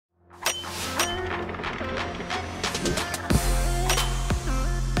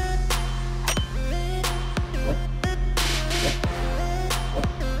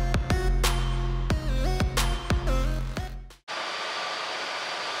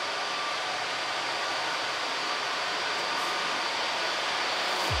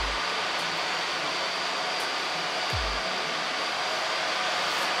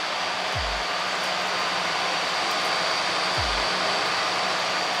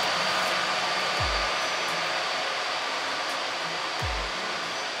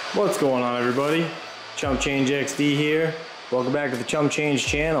What's going on, everybody? ChumpChangeXD here. Welcome back to the ChumpChange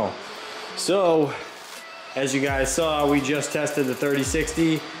channel. So, as you guys saw, we just tested the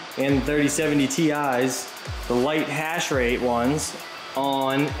 3060 and 3070 Ti's, the light hash rate ones,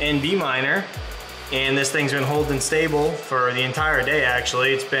 on NBMiner. And this thing's been holding stable for the entire day,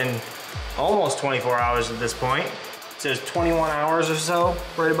 actually. It's been almost 24 hours at this point. It says 21 hours or so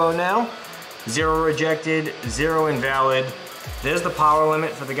right about now. 0 rejected, 0 invalid. There's the power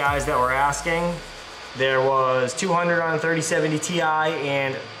limit for the guys that were asking. There was 200 on the 3070 Ti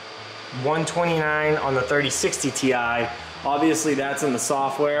and 129 on the 3060 Ti. Obviously that's in the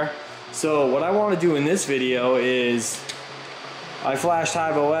software. So what I want to do in this video is I flashed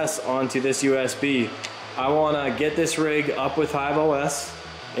HiveOS onto this USB. I want to get this rig up with HiveOS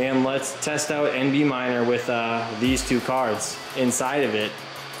and let's test out NBMiner with these two cards inside of it.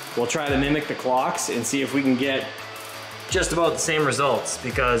 We'll try to mimic the Cloaks and see if we can get just about the same results,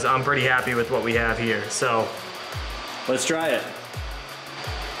 because I'm pretty happy with what we have here. So let's try it.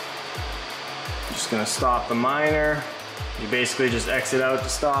 I'm just gonna stop the miner. You basically just exit out to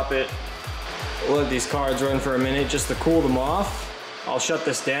stop it. We'll let these cards run for a minute just to cool them off. I'll shut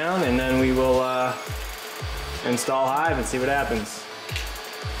this down and then we will install Hive and see what happens.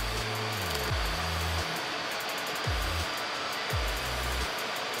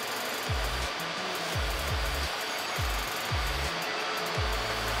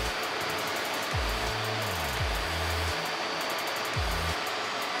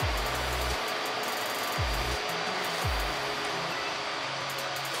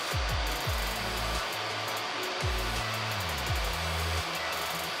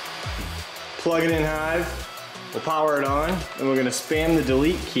 Plug it in Hive, we'll power it on, and we're gonna spam the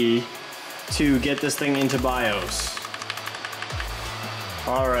delete key to get this thing into BIOS.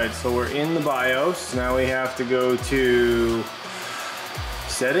 All right, so we're in the BIOS. Now we have to go to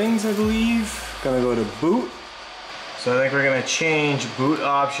settings, I believe. Gonna go to boot. So I think we're gonna change boot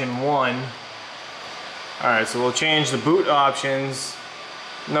option 1. All right, so we'll change the boot options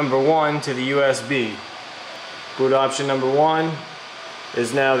number 1 to the USB. Boot option number 1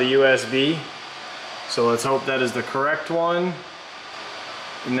 is now the USB. So let's hope that is the correct one.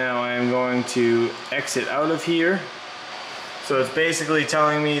 Now I am going to exit out of here. So it's basically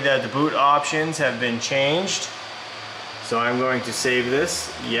telling me that the boot options have been changed. So I'm going to save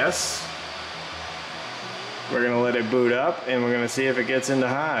this, yes. We're gonna let it boot up and we're gonna see if it gets into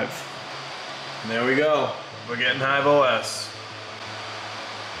Hive. And there we go, we're getting HiveOS.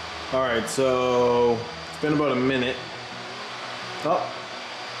 All right, so it's been about a minute. Oh,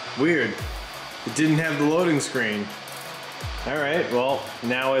 weird. It didn't have the loading screen. All right, well,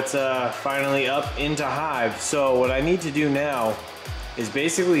 now it's finally up into Hive. So what I need to do now is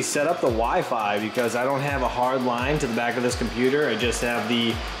basically set up the Wi-Fi, because I don't have a hard line to the back of this computer. I just have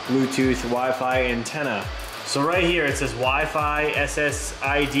the Bluetooth Wi-Fi antenna. So right here it says Wi-Fi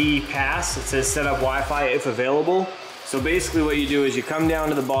SSID pass. It says set up Wi-Fi if available. So basically what you do is you come down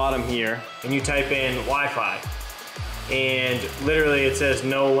to the bottom here and you type in Wi-Fi. And literally it says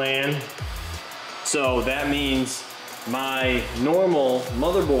no LAN. So that means my normal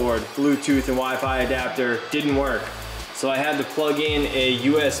motherboard Bluetooth and Wi-Fi adapter didn't work. So I had to plug in a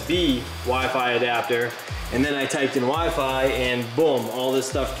USB Wi-Fi adapter, and then I typed in Wi-Fi and boom, all this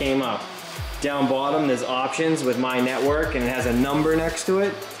stuff came up. Down bottom there's options with my network and it has a number next to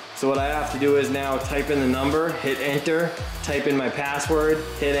it. So what I have to do is now type in the number, hit enter, type in my password,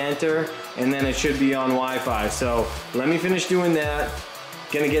 hit enter, and then it should be on Wi-Fi. So let me finish doing that.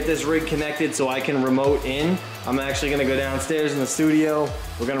 Gonna get this rig connected so I can remote in. I'm actually gonna go downstairs in the studio.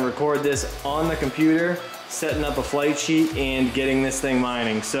 We're gonna record this on the computer, setting up a flight sheet and getting this thing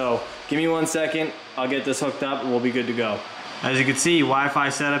mining. So give me 1 second, I'll get this hooked up and we'll be good to go. As you can see, Wi-Fi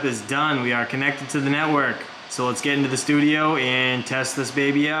setup is done. We are connected to the network. So let's get into the studio and test this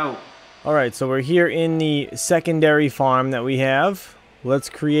baby out. All right, so we're here in the secondary farm that we have. Let's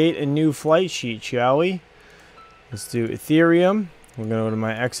create a new flight sheet, shall we? Let's do Ethereum. We're gonna go to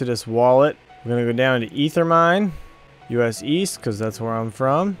my Exodus wallet. We're gonna go down to Ethermine, US East, because that's where I'm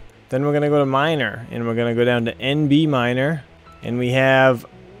from. Then we're gonna go to Miner, and we're gonna go down to NBMiner, and we have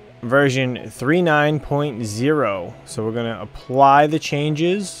version 39.0. So we're gonna apply the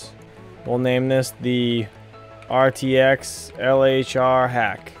changes. We'll name this the RTX LHR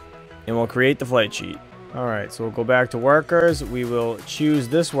hack, and we'll create the flight sheet. All right, so we'll go back to workers. We will choose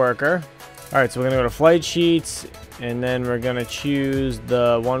this worker. All right, so we're gonna go to flight sheets, and then we're gonna choose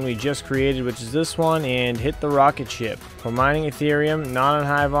the one we just created, which is this one, and hit the rocket ship. We're mining Ethereum, not on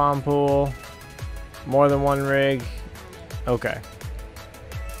HiveON pool, more than one rig. Okay.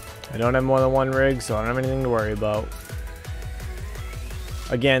 I don't have more than one rig, so I don't have anything to worry about.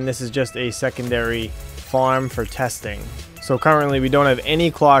 Again, this is just a secondary farm for testing. So currently we don't have any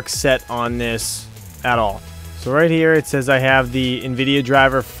clocks set on this at all. So right here it says I have the Nvidia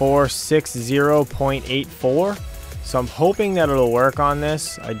driver 460.84. So I'm hoping that it'll work on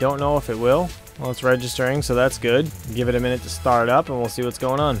this. I don't know if it will. Well, it's registering, so that's good. Give it a minute to start up and we'll see what's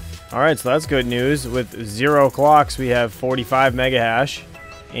going on. Alright, so that's good news. With 0 clocks we have 45 mega hash,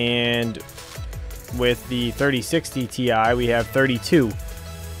 and with the 3060 Ti we have 32.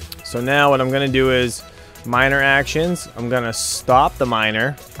 So now what I'm going to do is miner actions. I'm going to stop the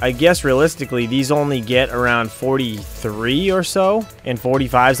miner. I guess realistically these only get around 43 or so, and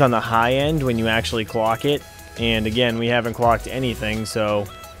 45's on the high end when you actually clock it. And again, we haven't clocked anything, so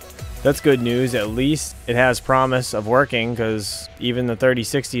that's good news. At least it has promise of working, because even the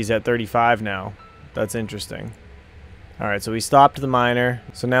 3060 is at 35 now. That's interesting. Alright, so we stopped the miner.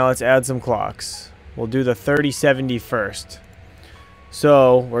 So now let's add some clocks. We'll do the 3070 first.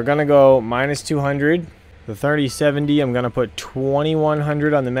 So we're going to go minus 200. The 3070, I'm going to put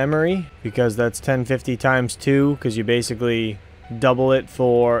 2100 on the memory, because that's 1050 times 2, because you basically double it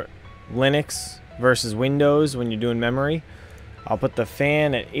for Linux versus Windows when you're doing memory. I'll put the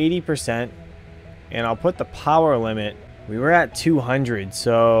fan at 80%, and I'll put the power limit. We were at 200,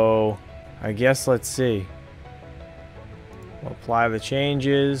 so I guess let's see. We'll apply the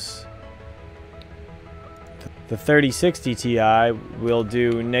changes. The 3060 Ti will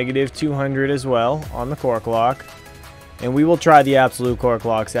do negative 200 as well on the core clock. And we will try the absolute core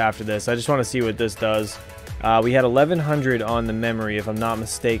clocks after this. I just want to see what this does. We had 1100 on the memory if I'm not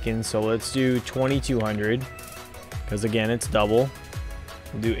mistaken. So let's do 2200. Because again, it's double.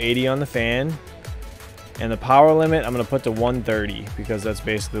 We'll do 80 on the fan. And the power limit, I'm going to put to 130. Because that's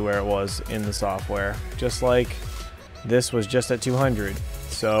basically where it was in the software. Just like this was just at 200.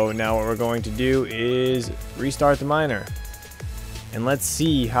 So now what we're going to do is restart the miner. And let's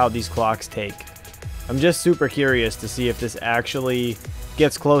see how these clocks take. I'm just super curious to see if this actually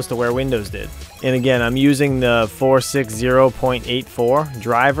gets close to where Windows did. And again, I'm using the 460.84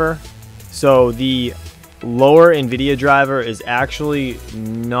 driver. So the lower Nvidia driver is actually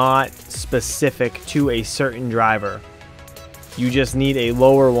not specific to a certain driver. You just need a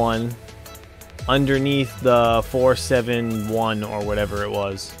lower one underneath the 471 or whatever it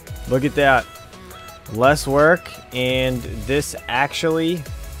was. Look at that. Less work, and this actually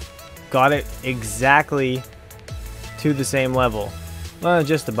got it exactly to the same level. Well,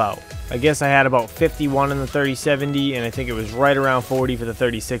 just about. I guess I had about 51 in the 3070, and I think it was right around 40 for the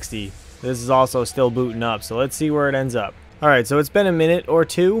 3060. This is also still booting up, so let's see where it ends up. Alright, so it's been a minute or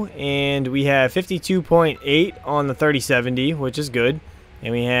two, and we have 52.8 on the 3070, which is good.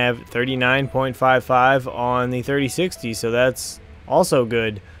 And we have 39.55 on the 3060, so that's also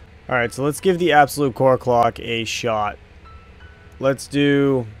good. Alright, so let's give the absolute core clock a shot. Let's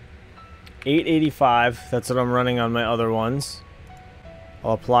do 885. That's what I'm running on my other ones.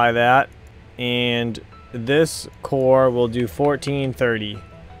 I'll apply that. And this core will do 1430.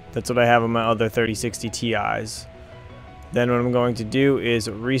 That's what I have on my other 3060 Ti's. Then what I'm going to do is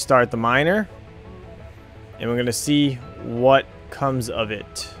restart the miner. And we're going to see what comes of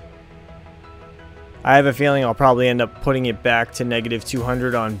it. I have a feeling I'll probably end up putting it back to negative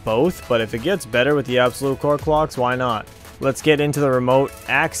 200 on both, but if it gets better with the absolute core clocks, why not? Let's get into the remote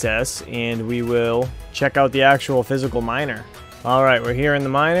access and we will check out the actual physical miner. Alright, we're here in the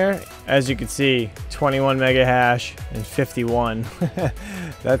miner. As you can see, 21 mega hash and 51.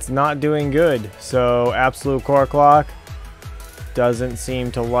 That's not doing good. So absolute core clock doesn't seem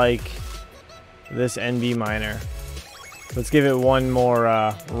to like this NBMiner. Let's give it one more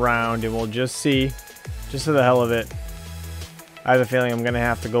round and we'll just see, just for the hell of it. I have a feeling I'm going to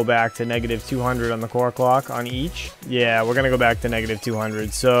have to go back to negative 200 on the core clock on each. Yeah, we're going to go back to negative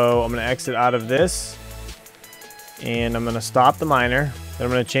 200. So I'm going to exit out of this and I'm going to stop the miner. Then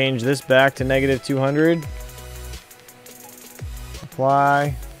I'm going to change this back to negative 200.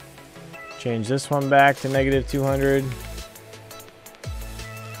 Apply. Change this one back to negative 200.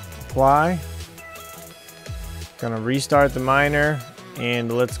 Apply. Gonna restart the miner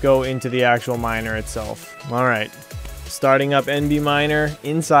and let's go into the actual miner itself. Alright, starting up NBMiner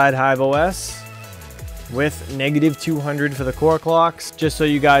inside HiveOS with negative 200 for the core clocks. Just so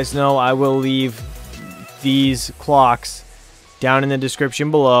you guys know, I will leave these clocks down in the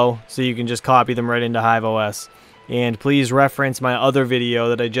description below so you can just copy them right into HiveOS. And please reference my other video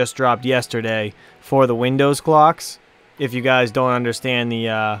that I just dropped yesterday for the Windows clocks if you guys don't understand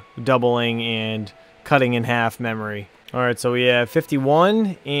the doubling and cutting in half memory. Alright, so we have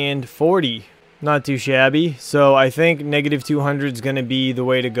 51 and 40. Not too shabby. So I think negative 200 is going to be the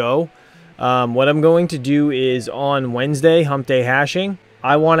way to go. What I'm going to do is on Wednesday, HumpDay hashing,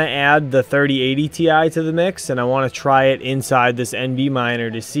 I want to add the 3080 Ti to the mix, and I want to try it inside this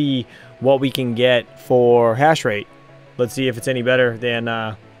NBMiner to see what we can get for hash rate. Let's see if it's any better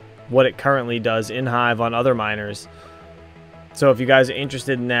than what it currently does in Hive on other miners. So if you guys are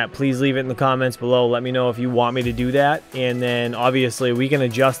interested in that, please leave it in the comments below. Let me know if you want me to do that. And then obviously we can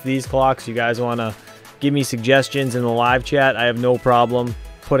adjust these clocks. You guys want to give me suggestions in the live chat. I have no problem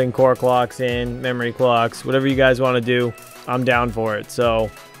putting core clocks in, memory clocks, whatever you guys want to do. I'm down for it.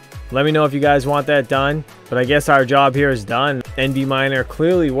 So let me know if you guys want that done. But I guess our job here is done. NBMiner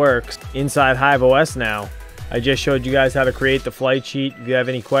clearly works inside HiveOS now. I just showed you guys how to create the flight sheet. If you have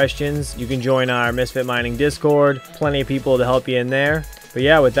any questions, you can join our Misfit Mining Discord. Plenty of people to help you in there. But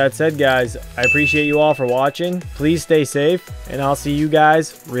yeah, with that said, guys, I appreciate you all for watching. Please stay safe, and I'll see you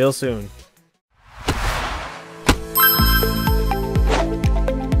guys real soon.